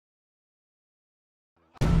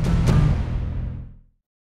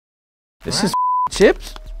This is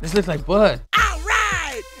chips? This looks like bud. All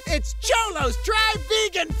right! It's Cholos Try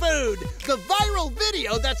Vegan Food, the viral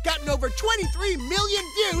video that's gotten over 23 million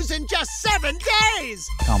views in just 7 days.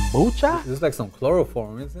 Kombucha? This is like some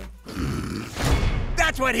chloroform, isn't it?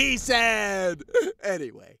 That's what he said.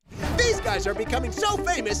 Anyway, these guys are becoming so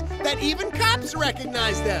famous that even cops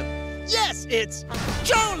recognize them. Yes, it's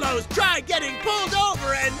Cholos Try Getting Pulled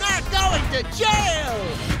Over and Not Going to Jail.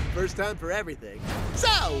 First time for everything. So,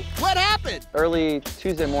 what happened? Early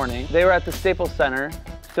Tuesday morning, they were at the Staples Center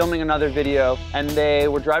filming another video, and they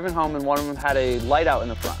were driving home, and one of them had a light out in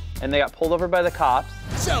the front, and they got pulled over by the cops.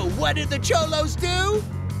 So what did the Cholos do?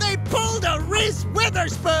 They pulled a Reese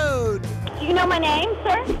Witherspoon! Do you know my name,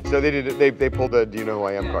 sir? So they did. They pulled the "Do you know who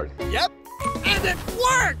I am" card. Yep, and it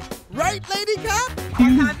worked, right, Lady Cop?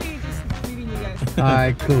 I'm happy just meeting you guys. All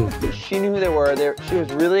right, cool. She knew who they were. She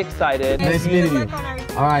was really excited. Nice meeting you.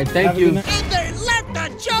 All right, thank you. And they let the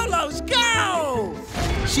Cholos go!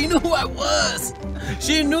 She knew who I was.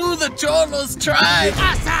 She knew the Cholos Tribe.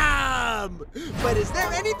 Awesome! But is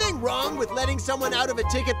there anything wrong with letting someone out of a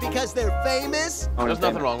ticket because they're famous? There's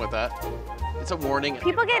nothing wrong with that. It's a warning.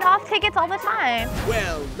 People get off tickets all the time.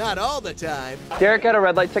 Well, not all the time. Derek got a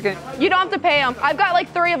red light ticket. You don't have to pay them. I've got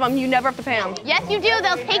like 3 of them. You never have to pay them. Yes, you do.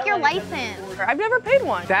 They'll take your license. I've never paid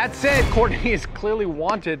one. That said, Courtney is clearly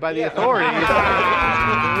wanted by the authorities.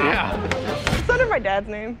 Yeah. It's under my dad's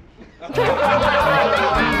name. And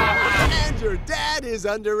your dad is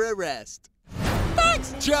under arrest.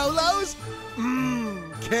 Thanks, Cholos.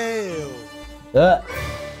 Kale.